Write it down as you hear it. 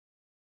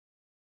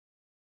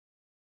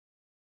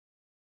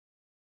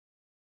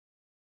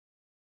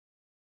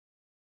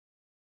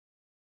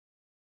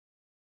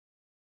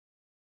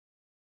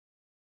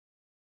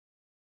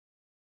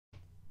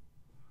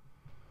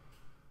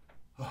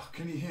Oh,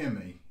 can you hear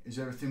me? Is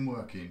everything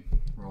working?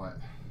 Right,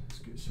 let's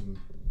get some...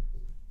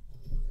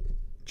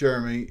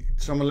 Jeremy,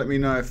 someone let me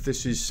know if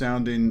this is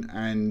sounding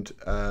and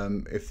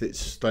if it's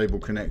stable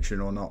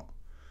connection or not.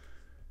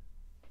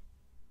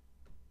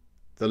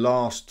 The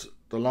last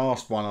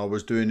one I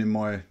was doing in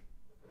my...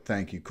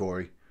 Thank you,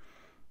 Corey.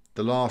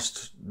 The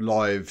last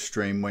live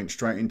stream went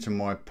straight into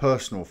my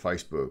personal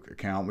Facebook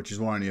account, which is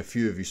why only a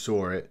few of you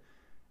saw it,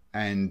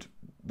 and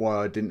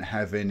why I didn't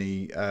have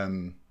any...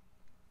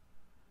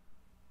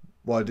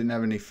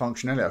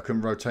 functionality. I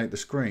couldn't rotate the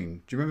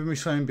screen. Do you remember me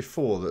saying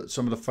before that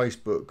some of the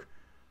Facebook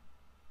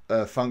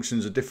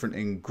functions are different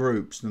in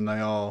groups than they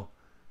are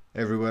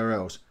everywhere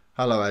else?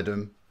 Hello,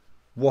 Adam.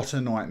 What a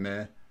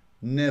nightmare.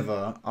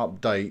 Never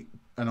update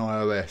an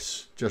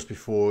iOS just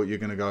before you're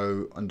going to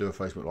go and do a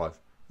Facebook Live.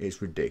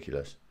 It's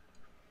ridiculous.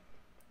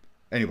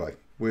 Anyway,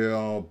 we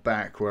are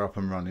back. We're up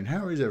and running.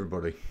 How is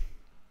everybody?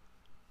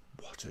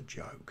 What a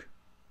joke.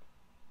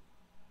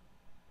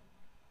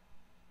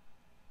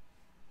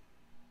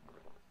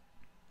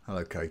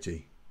 Hello,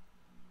 Katie.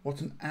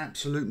 What an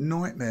absolute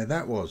nightmare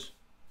that was.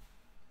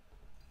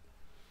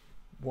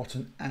 What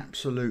an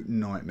absolute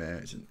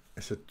nightmare.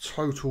 It's a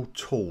total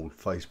tool,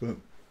 Facebook.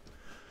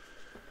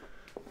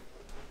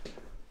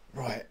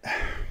 Right.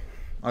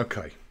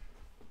 Okay.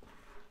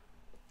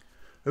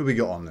 Who we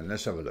got on then?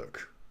 Let's have a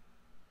look.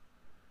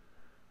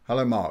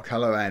 Hello, Mark.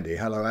 Hello, Andy.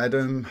 Hello,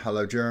 Adam.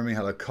 Hello, Jeremy.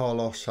 Hello,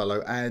 Carlos.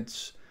 Hello,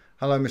 Ads.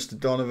 Hello, Mr.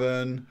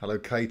 Donovan. Hello,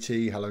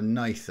 Katie. Hello,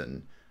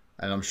 Nathan.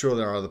 And I'm sure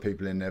there are other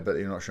people in there, but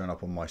you're not showing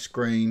up on my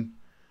screen.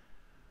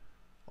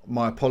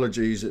 My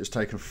apologies, it's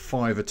taken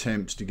 5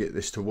 attempts to get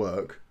this to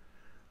work.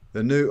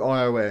 The new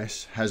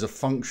iOS has a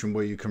function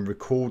where you can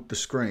record the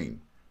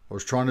screen. I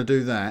was trying to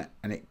do that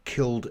and it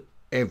killed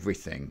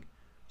everything.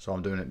 So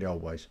I'm doing it the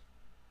old ways.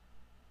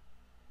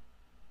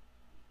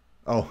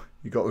 Oh,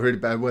 you got really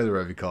bad weather,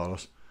 have you,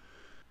 Carlos?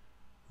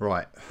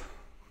 Right.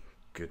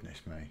 Goodness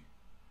me.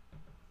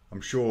 I'm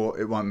sure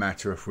it won't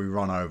matter if we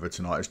run over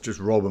tonight. It's just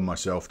Rob and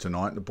myself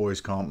tonight. The boys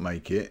can't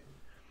make it.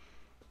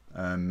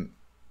 I'm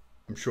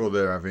sure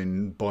they're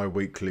having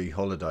bi-weekly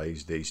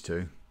holidays, these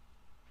two.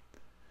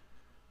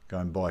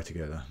 Going by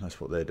together.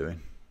 That's what they're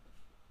doing.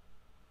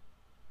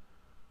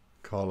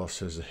 Carlos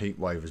says the heat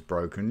wave is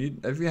broken.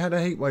 Have you had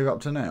a heat wave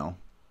up to now?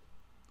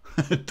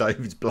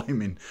 Dave's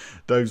blaming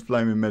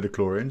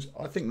metachlorians.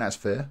 I think that's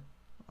fair.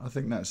 I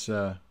think that's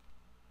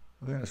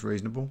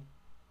reasonable.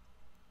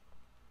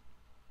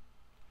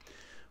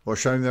 What a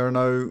shame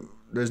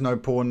there's no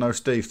Paul and no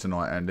Steve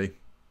tonight, Andy.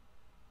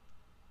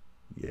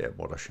 Yeah,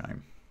 what a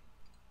shame.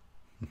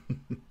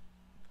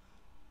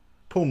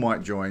 Paul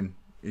might join.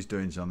 He's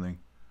doing something.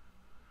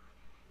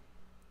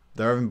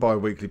 They're having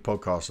bi-weekly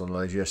podcasts on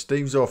those. Yeah,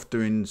 Steve's off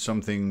doing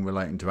something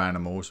relating to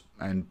animals,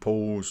 and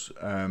Paul's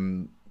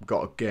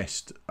got a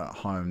guest at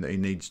home that he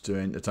needs to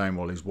entertain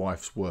while his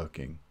wife's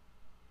working.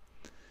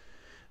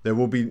 There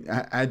will be,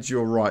 Ads,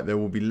 you're right, there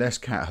will be less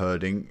cat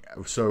herding.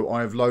 So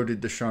I've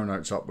loaded the show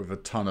notes up with a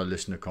ton of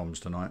listener comms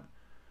tonight.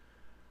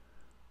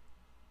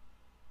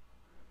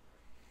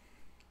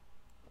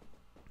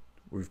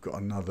 We've got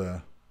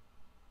another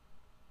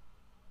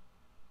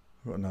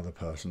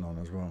person on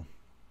as well.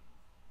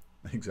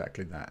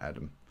 Exactly that,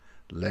 Adam.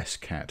 Less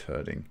cat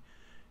herding.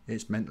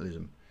 It's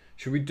mentalism.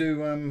 Should we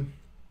do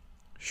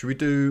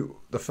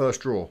the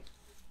first draw?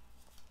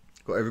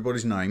 Got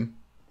everybody's name.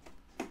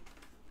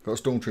 Got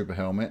a Stormtrooper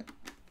helmet,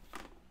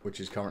 which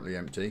is currently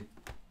empty.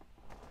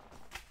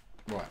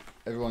 Right,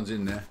 everyone's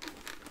in there.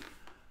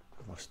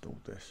 Have I stalled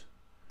this?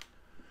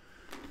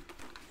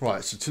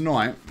 Right, so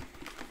tonight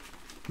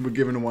we're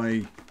giving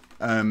away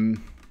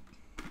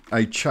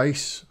a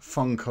Chase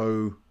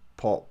Funko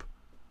Pop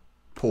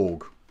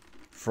Porg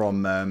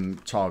from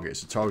Target.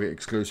 It's a Target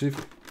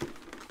exclusive.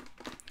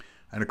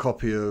 And a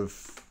copy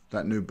of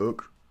that new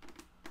book.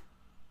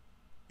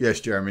 Yes,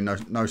 Jeremy,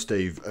 no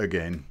Steve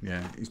again.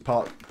 Yeah, he's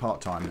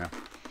part-time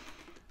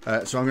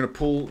now. So I'm going to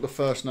pull the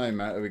first name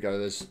out. There we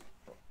go.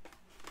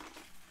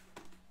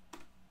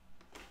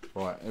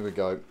 Right, here we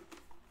go.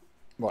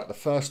 Right, the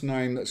first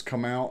name that's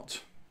come out.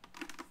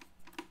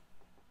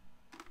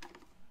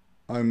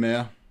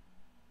 Omer.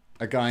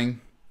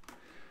 Again.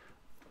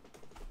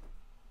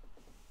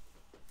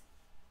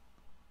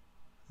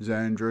 Is that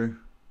Andrew?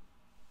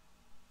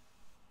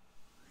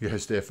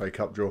 Yes, the FA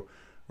Cup draw.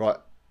 Right,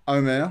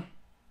 Omer.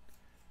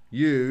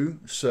 You,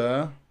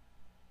 sir,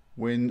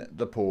 win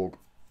the Porg.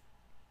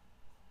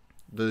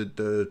 The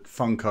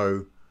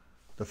Funko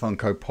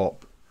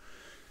Pop.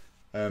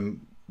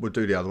 We'll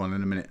do the other one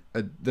in a minute.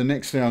 The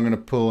next thing I'm going to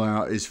pull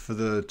out is for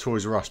the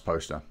Toys R Us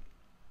poster.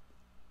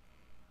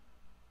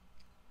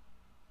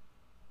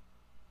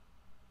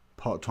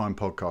 Part-time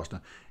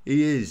podcaster.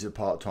 He is a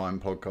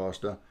part-time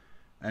podcaster,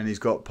 and he's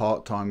got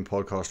part-time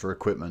podcaster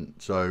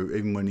equipment. So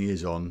even when he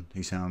is on,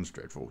 he sounds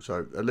dreadful.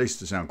 So at least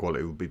the sound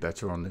quality will be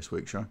better on this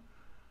week's show.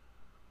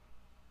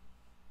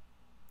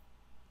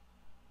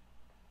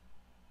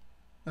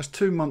 That's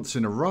 2 months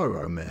in a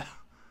row, Omer.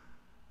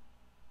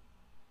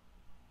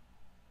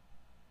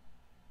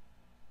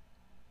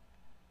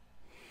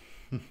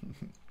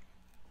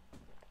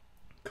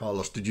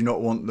 Carlos, did you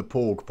not want the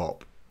porg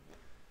pop?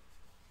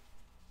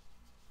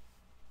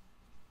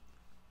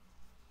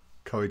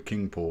 Coed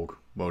King porg.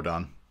 Well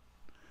done.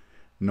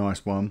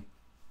 Nice one.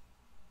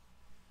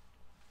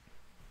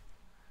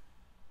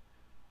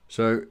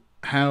 So,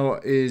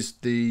 how is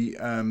the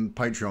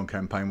Patreon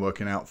campaign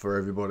working out for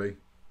everybody?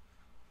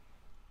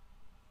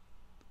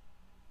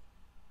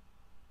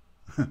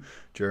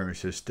 Jeremy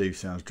says Steve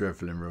sounds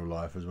dreadful in real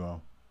life as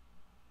well.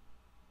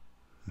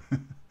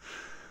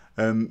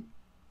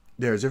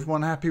 Yeah, is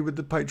everyone happy with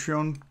the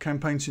Patreon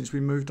campaign since we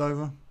moved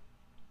over?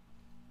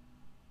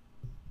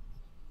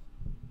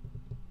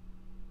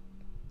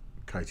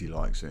 Katie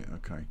likes it.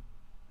 Okay.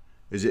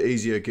 Is it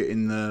easier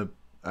getting the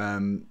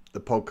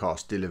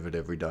podcast delivered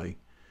every day?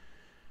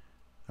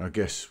 I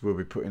guess we'll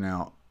be putting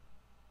out.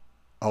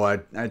 Oh,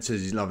 Ad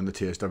says he's loving the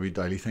TSW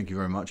Daily. Thank you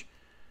very much.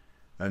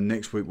 And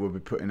next week we'll be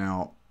putting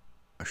out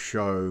a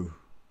show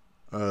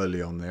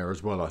early on there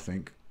as well, I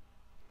think.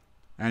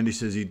 Andy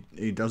says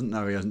he doesn't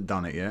know, he hasn't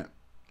done it yet.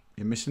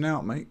 You're missing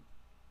out, mate.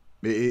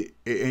 It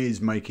is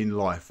making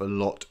life a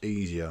lot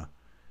easier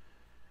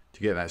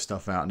to get that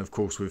stuff out. And of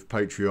course with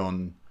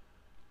Patreon,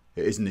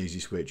 it is an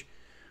easy switch.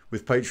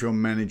 With Patreon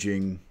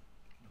managing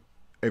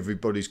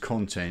everybody's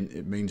content,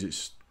 it means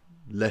it's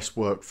less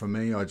work for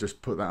me. I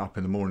just put that up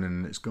in the morning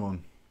and it's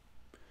gone.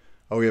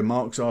 Oh yeah,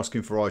 Mark's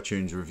asking for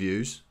iTunes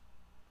reviews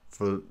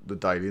for the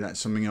daily. That's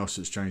something else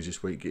that's changed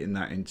this week, getting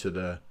that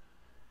into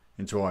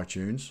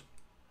iTunes.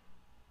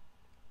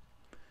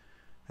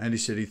 And he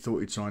said he thought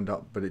he'd signed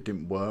up but it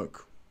didn't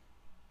work.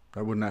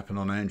 That wouldn't happen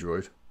on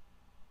Android.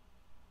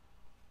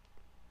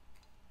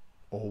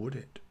 Or would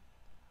it?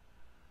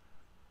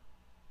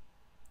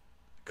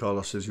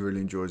 Carlos says he really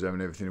enjoys having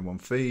everything in one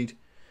feed.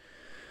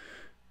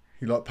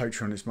 You like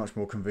Patreon, it's much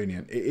more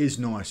convenient. It is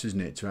nice,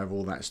 isn't it, to have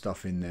all that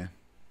stuff in there.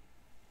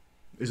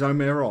 Is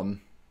Omer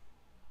on?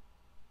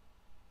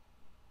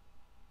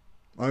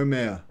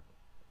 Omer,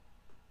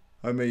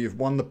 you've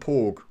won the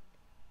porg.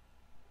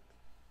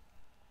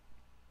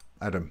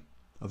 Adam,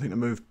 I think the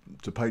move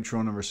to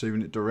Patreon and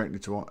receiving it directly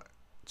to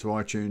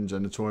iTunes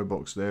and the toy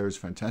box there is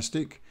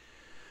fantastic.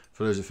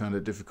 For those who found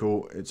it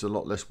difficult, it's a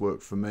lot less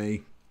work for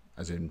me,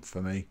 as in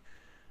for me,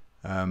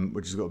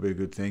 which has got to be a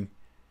good thing.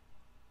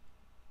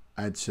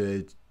 Ad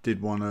said,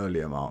 did one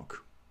earlier,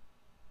 Mark.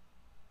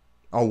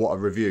 Oh, what, a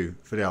review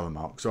for the other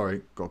Mark.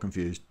 Sorry, got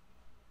confused.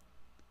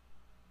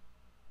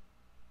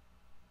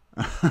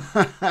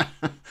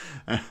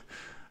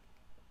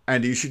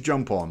 Andy, you should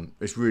jump on.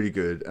 It's really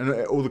good,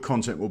 and all the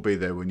content will be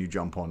there when you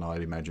jump on,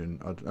 I'd imagine.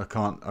 I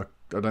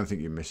don't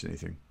think you miss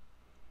anything.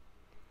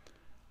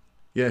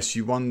 Yes,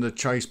 you won the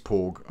chase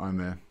porg. I'm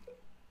there.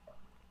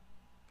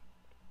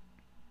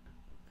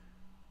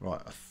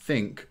 Right, I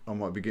think I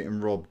might be getting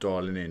Rob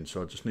dialing in,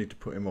 so I just need to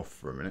put him off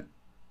for a minute.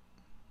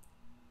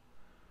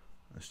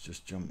 Let's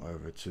just jump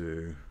over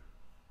to...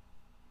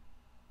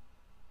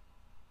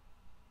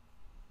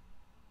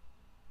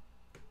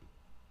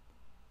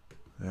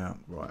 Yeah,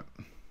 right.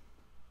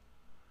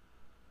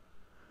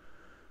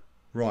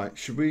 Right,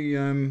 should we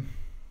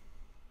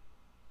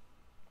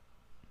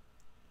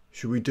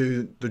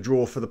do the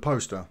draw for the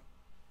poster?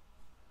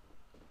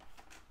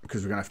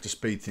 Because we're gonna have to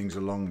speed things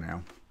along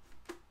now.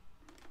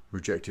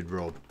 Rejected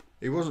Rob.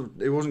 He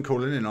wasn't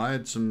calling in. I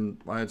had some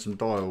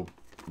dial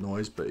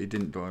noise, but he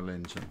didn't dial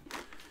in. So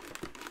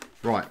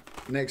right,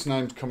 next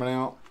name's coming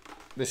out.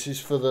 This is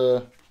for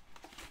the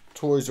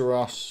Toys R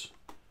Us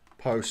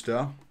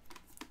poster.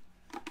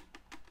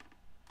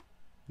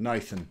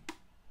 Nathan,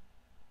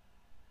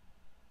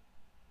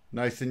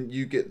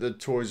 you get the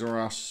Toys R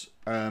Us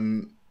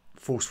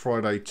Force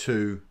Friday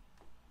 2.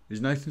 Is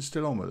Nathan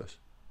still on with us?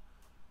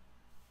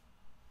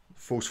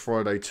 Force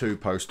Friday 2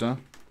 poster,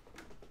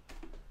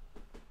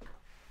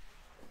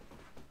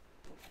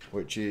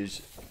 which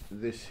is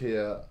this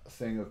here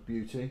thing of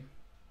beauty.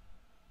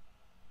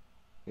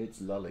 It's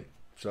lolly.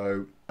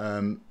 So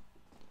I'm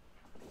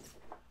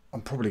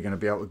probably going to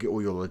be able to get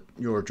all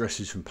your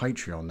addresses from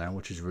Patreon now,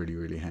 which is really,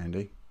 really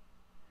handy.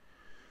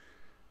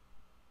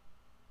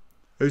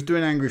 Who's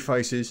doing angry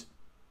faces?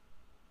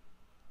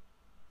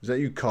 Is that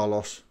you,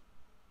 Carlos?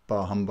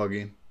 Bar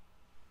humbugging.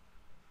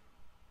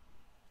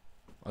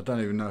 I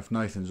don't even know if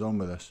Nathan's on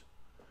with us.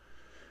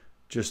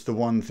 Just the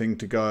one thing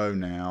to go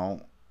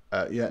now.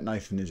 Yeah,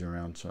 Nathan is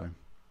around, so.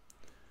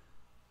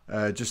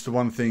 Just the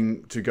one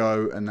thing to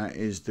go, and that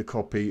is the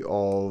copy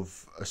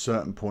of A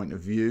Certain Point of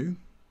View,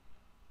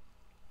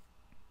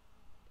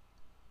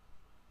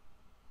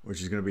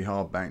 which is going to be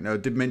hardback. Now, I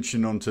did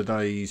mention on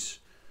today's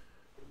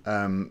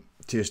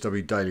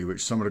TSW Daily,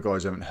 which some of the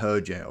guys haven't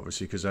heard yet,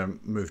 obviously, because I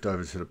haven't moved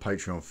over to the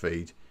Patreon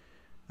feed.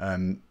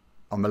 I'm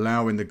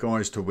allowing the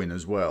guys to win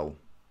as well,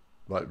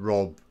 like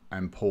Rob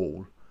and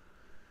Paul,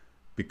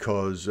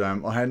 because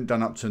I hadn't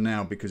done up to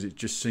now because it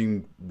just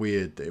seemed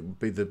weird that it would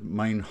be the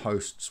main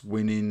hosts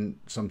winning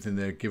something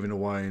they're giving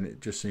away, and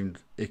it just seemed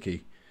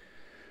icky.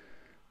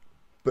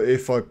 But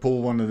if I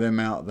pull one of them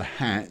out of the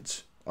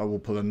hat, I will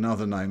pull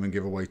another name and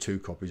give away 2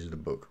 copies of the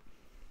book.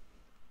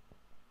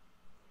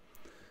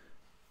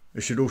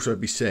 It should also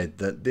be said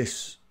that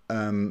this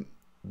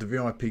the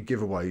VIP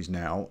giveaways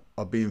now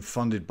are being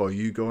funded by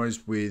you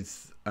guys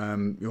with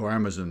your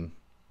Amazon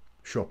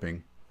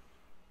shopping.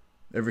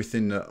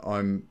 Everything that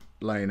I'm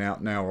laying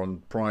out now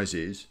on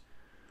prizes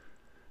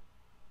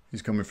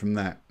is coming from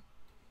that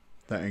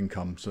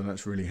income, so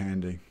that's really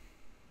handy.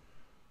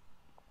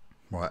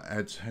 Right,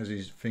 Ed has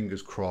his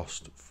fingers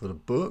crossed for the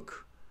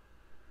book,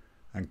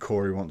 and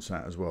Corey wants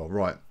that as well.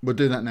 Right, we'll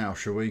do that now,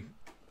 shall we?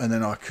 And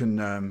then I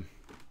can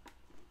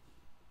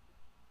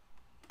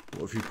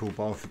what if you pull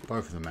both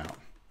of them out?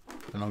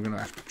 Then I'm going to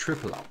have to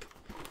triple up.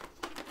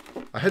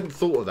 I hadn't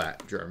thought of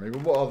that, Jeremy,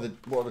 but what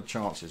are the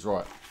chances?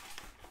 Right.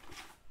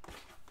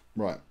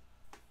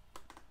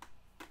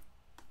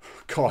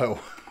 Kyle,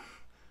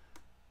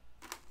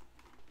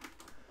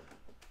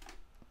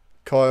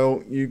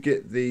 you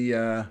get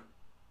the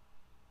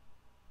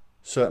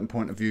certain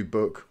point of view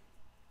book.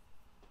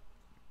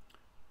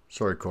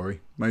 Sorry,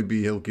 Corey.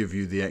 Maybe he'll give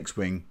you the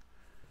X-Wing.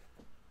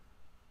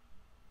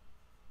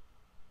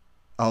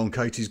 Oh, and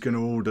Katie's going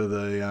to order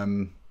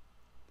the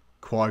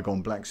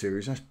Qui-Gon Black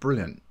Series. That's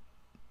brilliant.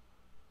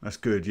 That's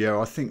good. Yeah,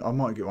 I think I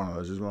might get one of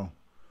those as well.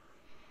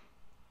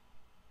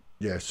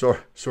 Yeah,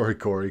 sorry,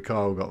 Corey.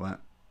 Kyle got that.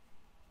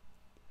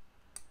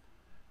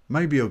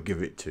 Maybe he'll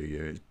give it to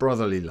you. It's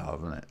brotherly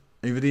love, isn't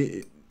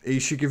it? He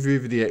should give you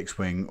either the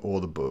X-Wing or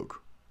the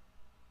book.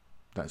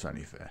 That's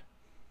only fair.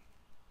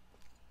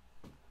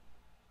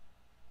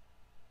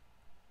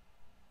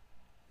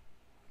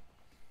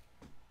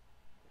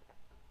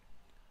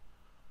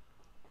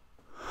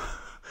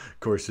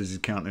 Corey says he's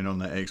counting on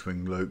that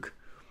X-Wing, Luke.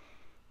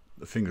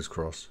 Fingers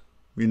crossed.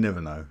 You never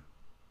know.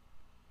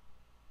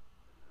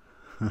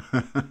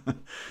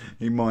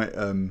 he might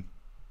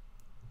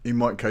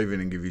cave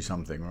in and give you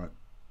something, right?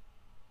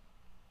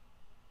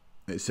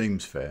 It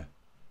seems fair.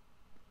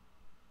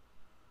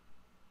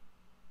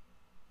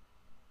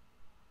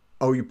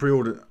 Oh, you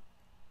pre-ordered,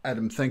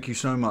 Adam. Thank you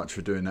so much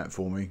for doing that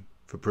for me,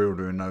 for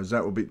pre-ordering those.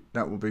 That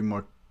will be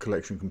my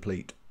collection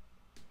complete.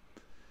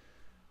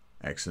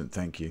 Excellent,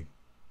 thank you.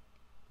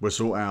 We'll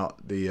sort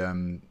out the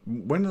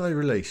when are they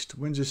released?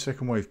 When's this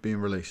second wave being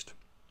released?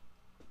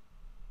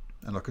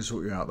 And I can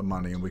sort you out the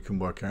money, and we can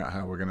work out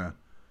how we're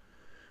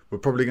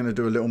probably gonna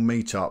do a little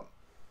meet-up,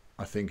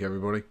 I think,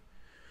 everybody.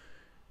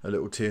 A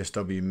little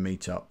TSW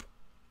meet-up.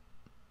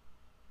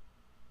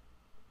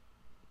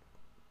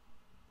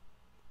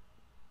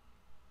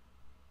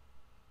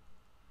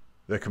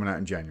 They're coming out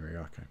in January,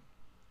 okay.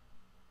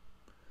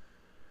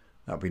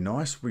 That'd be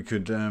nice. We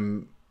could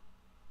do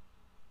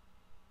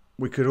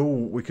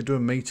a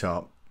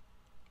meet-up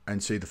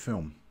and see the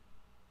film,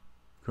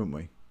 couldn't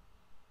we?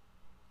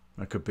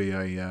 That could be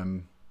a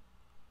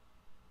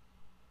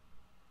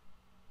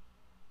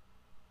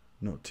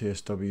not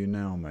TSW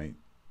now, mate.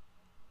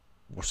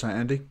 What's that,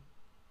 Andy?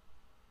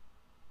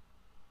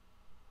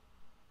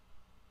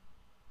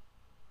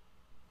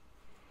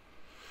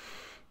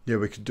 Yeah,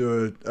 we could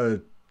do a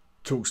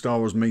Talk Star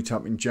Wars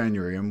meet-up in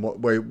January, and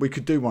we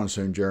could do one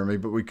soon, Jeremy,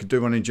 but we could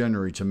do one in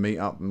January to meet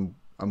up and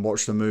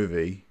watch the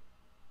movie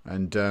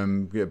and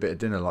get a bit of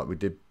dinner like we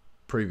did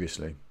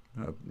previously.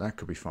 That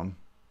could be fun.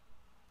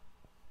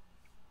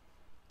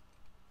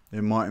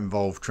 It might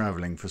involve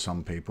travelling for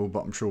some people,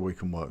 but I'm sure we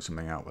can work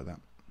something out with that.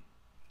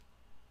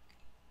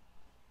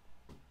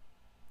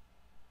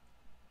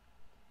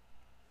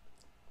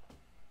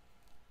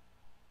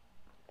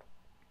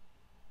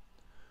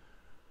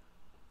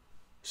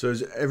 So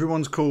is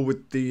everyone's cool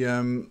with the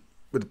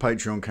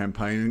Patreon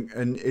campaign,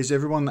 and is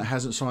everyone that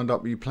hasn't signed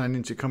up, are you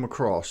planning to come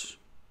across?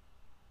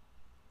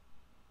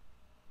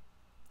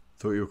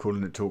 Thought you were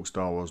calling it Talk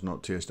Star Wars,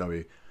 not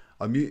TSW.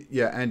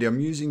 Yeah, Andy, I'm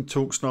using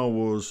Talk Star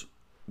Wars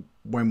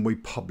when we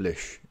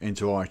publish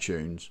into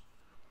iTunes,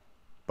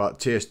 but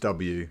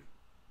TSW,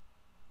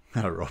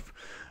 hello Rob,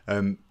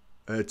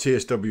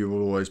 TSW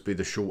will always be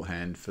the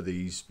shorthand for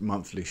these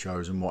monthly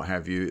shows and what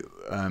have you.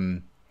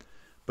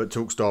 But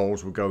Talk Star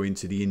Wars will go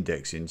into the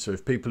indexing. So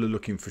if people are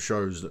looking for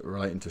shows that are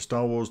relating to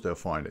Star Wars, they'll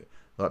find it.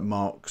 Like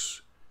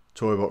Mark's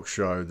Toy Box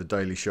show, The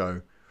Daily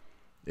Show,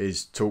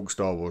 is Talk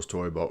Star Wars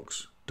Toy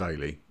Box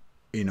Daily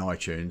in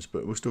iTunes,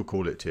 but we'll still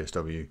call it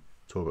TSW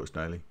Toy Box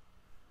Daily.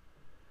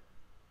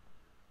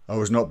 I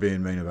was not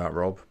being mean about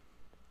Rob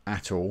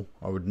at all.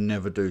 I would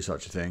never do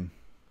such a thing.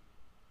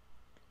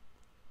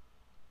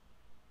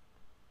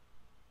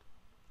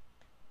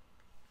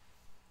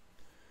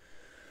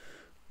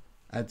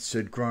 Ad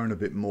said grown a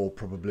bit more,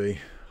 probably.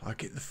 I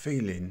get the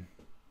feeling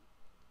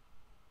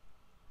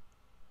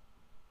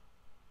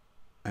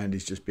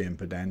Andy's just being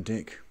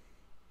pedantic.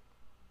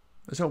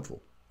 That's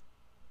helpful.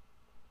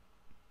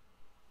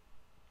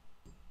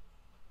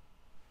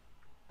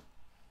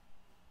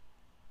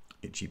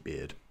 Itchy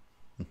beard.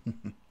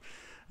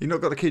 You not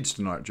got the kids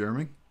tonight,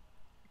 Jeremy?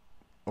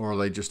 Or are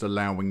they just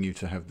allowing you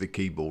to have the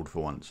keyboard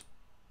for once?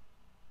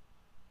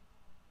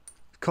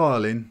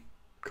 Kyle in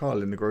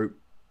the group.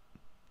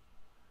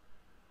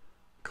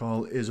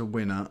 Kyle is a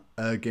winner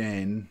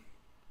again.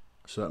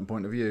 A certain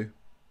point of view.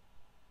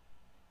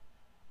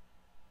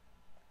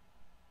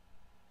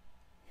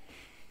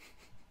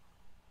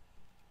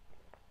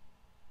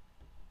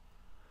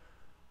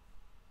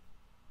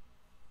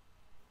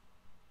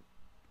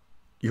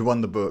 You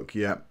won the book,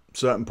 yeah.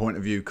 Certain point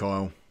of view,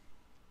 Kyle.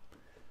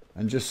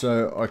 And just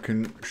so I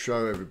can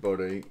show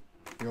everybody,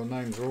 your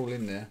names are all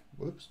in there.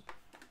 Whoops.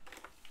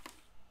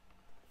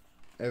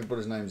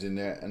 Everybody's name's in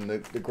there, and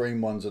the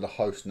green ones are the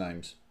host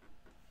names.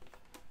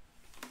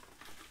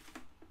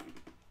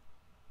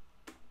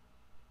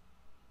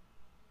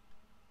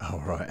 All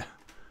right.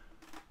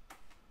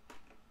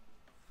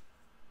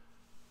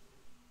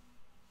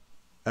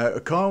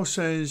 Kyle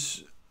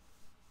says,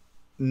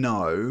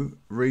 no,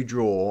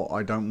 redraw.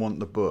 I don't want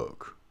the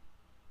book.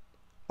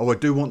 Oh, I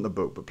do want the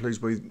book, but please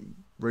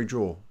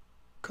redraw.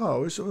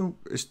 Kyle,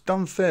 it's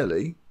done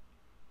fairly.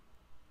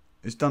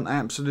 It's done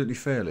absolutely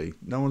fairly.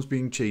 No one's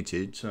being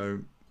cheated,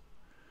 so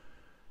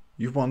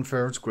you've won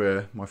fair and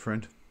square, my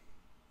friend.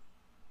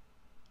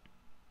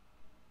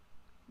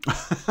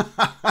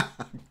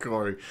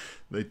 Corey,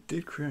 they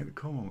did create the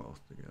Commonwealth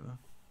together.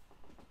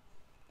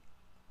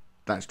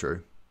 That's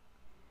true.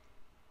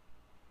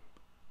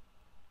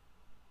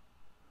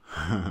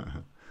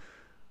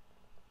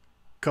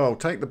 Carl,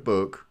 take the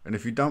book, and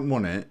if you don't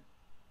want it,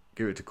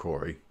 give it to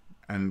Corey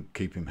and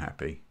keep him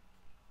happy.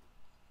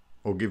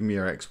 Or give me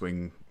your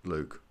X-Wing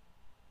Luke.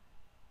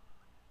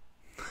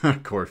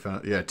 Corey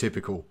found, yeah,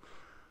 typical.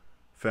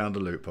 Found a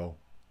loophole.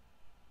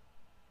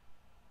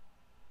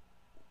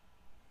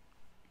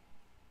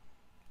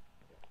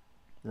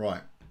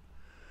 Right.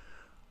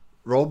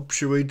 Rob,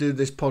 should we do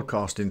this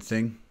podcasting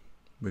thing?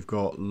 We've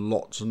got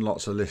lots and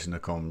lots of listener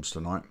comms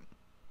tonight.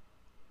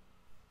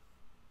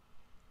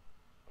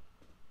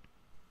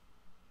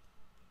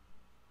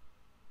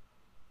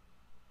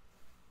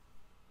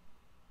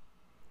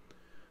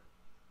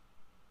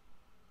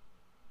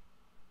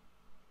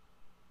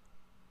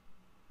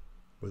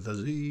 With a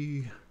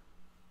Z.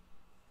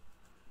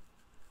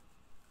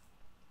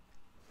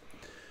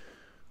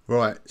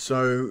 Right,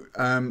 so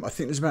I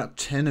think there's about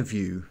 10 of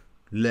you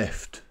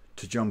left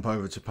to jump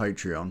over to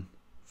Patreon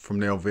from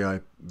the old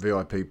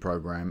VIP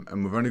program,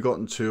 and we've only got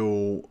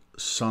until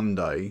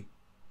Sunday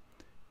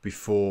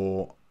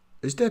before...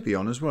 Is Debbie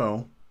on as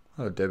well?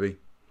 Hello, Debbie.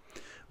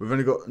 We've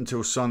only got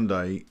until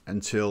Sunday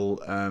until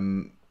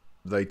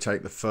they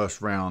take the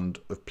first round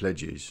of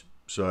pledges.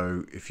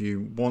 So if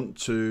you want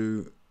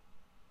to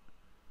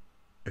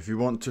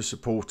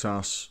support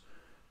us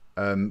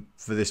for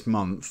this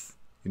month,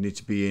 you need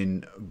to be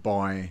in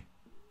by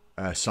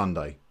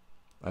Sunday,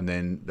 and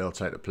then they'll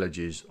take the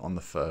pledges on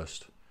the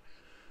 1st.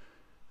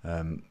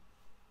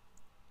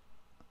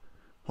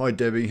 Hi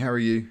Debbie, how are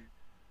you?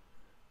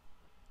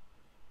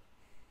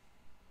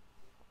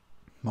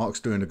 Mark's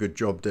doing a good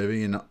job,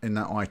 Debbie, in that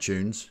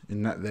iTunes,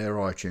 in that there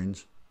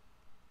iTunes.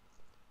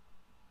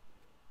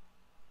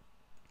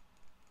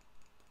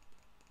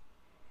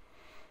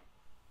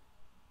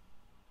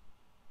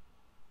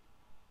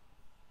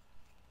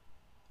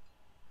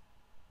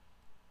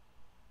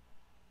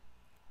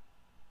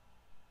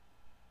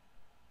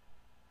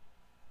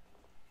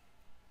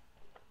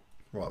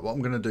 Right, what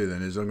I'm going to do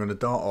then is I'm going to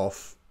dart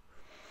off,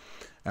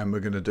 and we're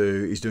going to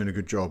do... He's doing a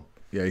good job.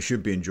 Yeah, he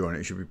should be enjoying it.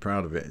 He should be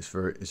proud of it.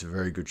 It's a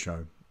very good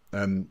show.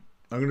 I'm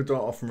going to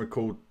dart off and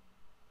record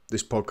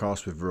this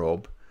podcast with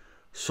Rob.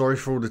 Sorry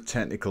for all the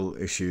technical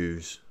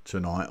issues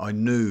tonight. I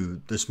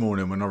knew this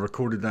morning when I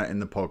recorded that in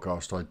the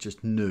podcast, I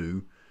just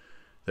knew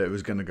that it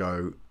was going to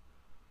go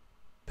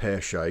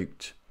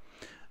pear-shaped.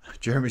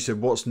 Jeremy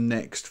said, what's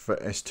next for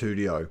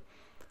S2DO?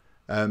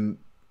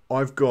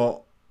 I've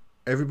got...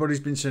 Everybody's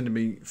been sending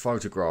me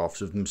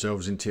photographs of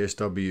themselves in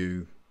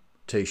TSW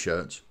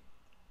t-shirts,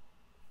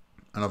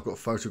 and I've got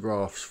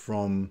photographs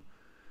from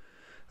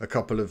a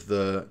couple of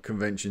the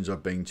conventions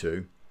I've been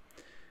to,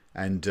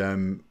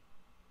 and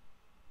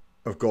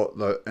I've got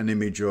an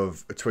image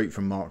of a tweet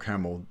from Mark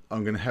Hamill.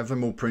 I'm going to have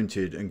them all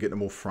printed and get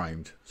them all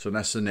framed, so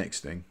that's the next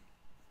thing.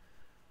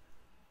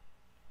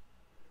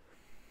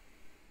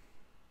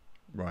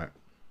 Right.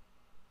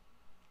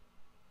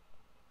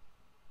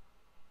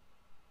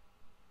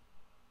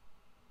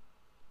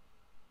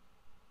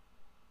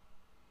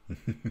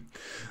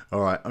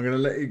 All right, I'm going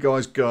to let you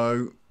guys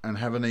go and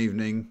have an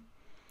evening.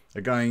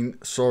 Again,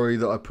 sorry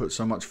that I put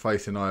so much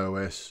faith in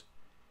iOS.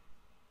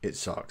 It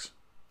sucks.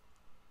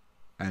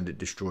 And it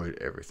destroyed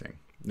everything.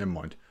 Never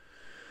mind.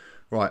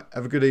 Right,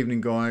 have a good evening,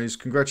 guys.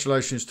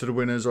 Congratulations to the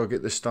winners. I'll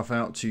get this stuff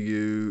out to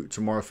you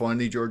tomorrow. If I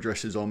need your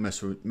addresses, I'll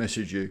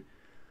message you.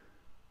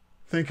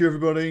 Thank you,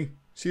 everybody.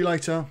 See you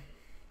later.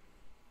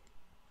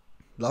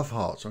 Love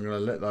hearts. I'm going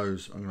to let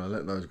those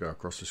go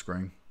across the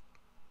screen.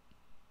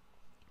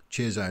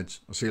 Cheers,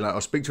 ads. I'll see you later.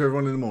 I'll speak to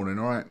everyone in the morning,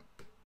 all right?